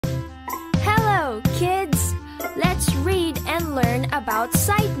about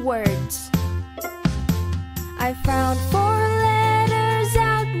sight words. I found 4 letters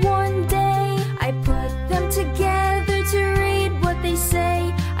out one day. I put them together to read what they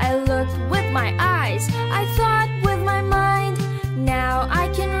say. I looked with my eyes, I thought with my mind. Now I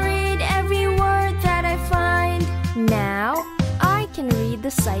can read every word that I find. Now I can read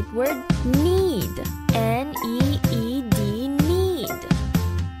the sight word need. N-E-E-D, need.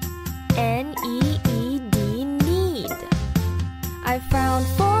 N-E-E-D, need. I found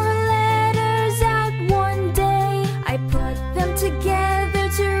 4 letters out one day. I put them together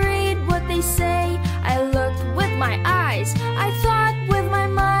to read what they say. I looked with my eyes, I thought with my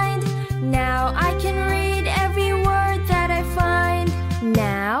mind. Now I can read every word that I find.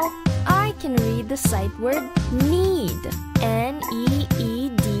 Now I can read the sight word need.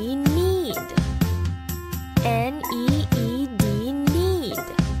 N-E-E-D, need. N-E-E-D, need.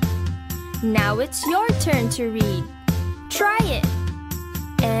 Now it's your turn to read. Try it.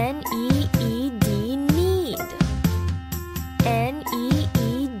 N-E-E-D, need.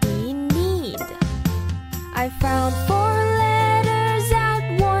 N-E-E-D, need. I found 4 letters out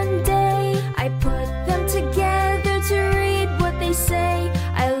one day. I put them together to read what they say.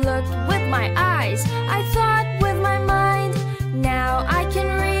 I looked with my eyes, I thought with my mind. Now I can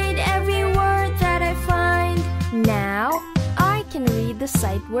read every word that I find. Now I can read the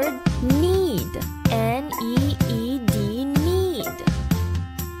sight word need. N-E-E-D, need.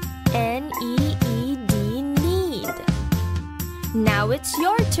 N-E-E-D, need. Now it's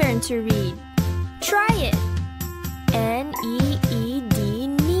your turn to read. Try it. N-E-E-D,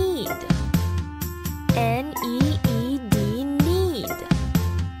 need. N-E-E-D, need.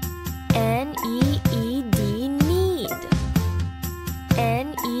 N-E-E-D, need.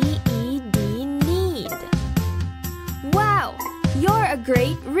 N-E-E-D, need. Wow, you're a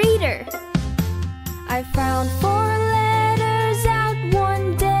great reader! I found 4 letters out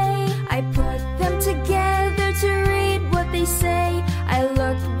one day. I put them together to read what they say. I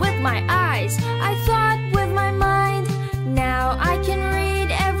looked with my eyes, I thought with my mind. Now I can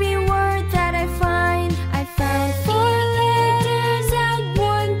read every word that I find. I found 4 letters out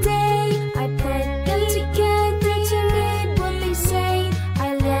one day. I put them together to read what they say. I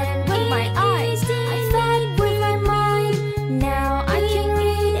looked with my eyes, I thought with my mind. Now I can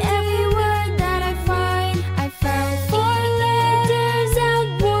read every word that I find. I found 4 letters out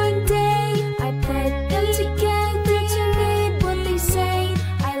one day. I put them together to read what they say.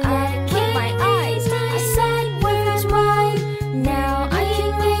 I looked with my eyes, I thought with my mind. Now I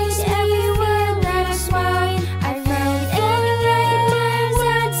can read every word that I find. I found 4 letters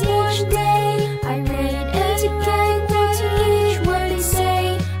out each day. I read it together to read what they say.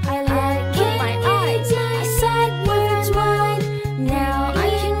 I looked with my eyes, I thought with my mind. Now I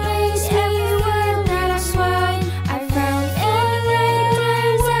can read every word that I find. I found 4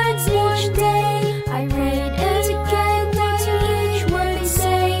 letters out each day. I read it together to read what they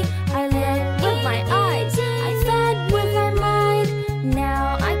say. I looked with my eyes, I thought with my mind.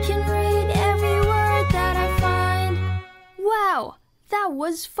 Now I can read every word that I find. Wow, that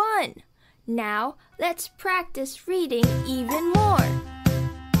was fun! Now let's practice reading even more.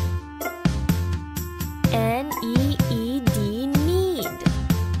 N-E-E-D, need.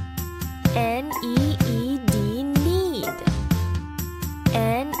 N-E-E-D, need.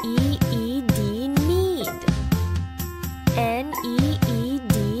 N-E-E-D, need.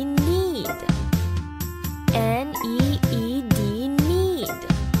 N-E-E-D, need. N-E-E-D, need.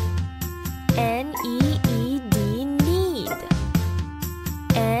 N-E-E-D, need.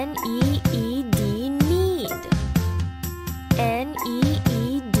 N-E-E-D, need.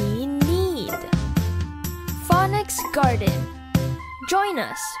 N-E-E-D, need. Phonics Garden. Join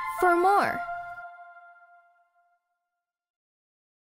us for more.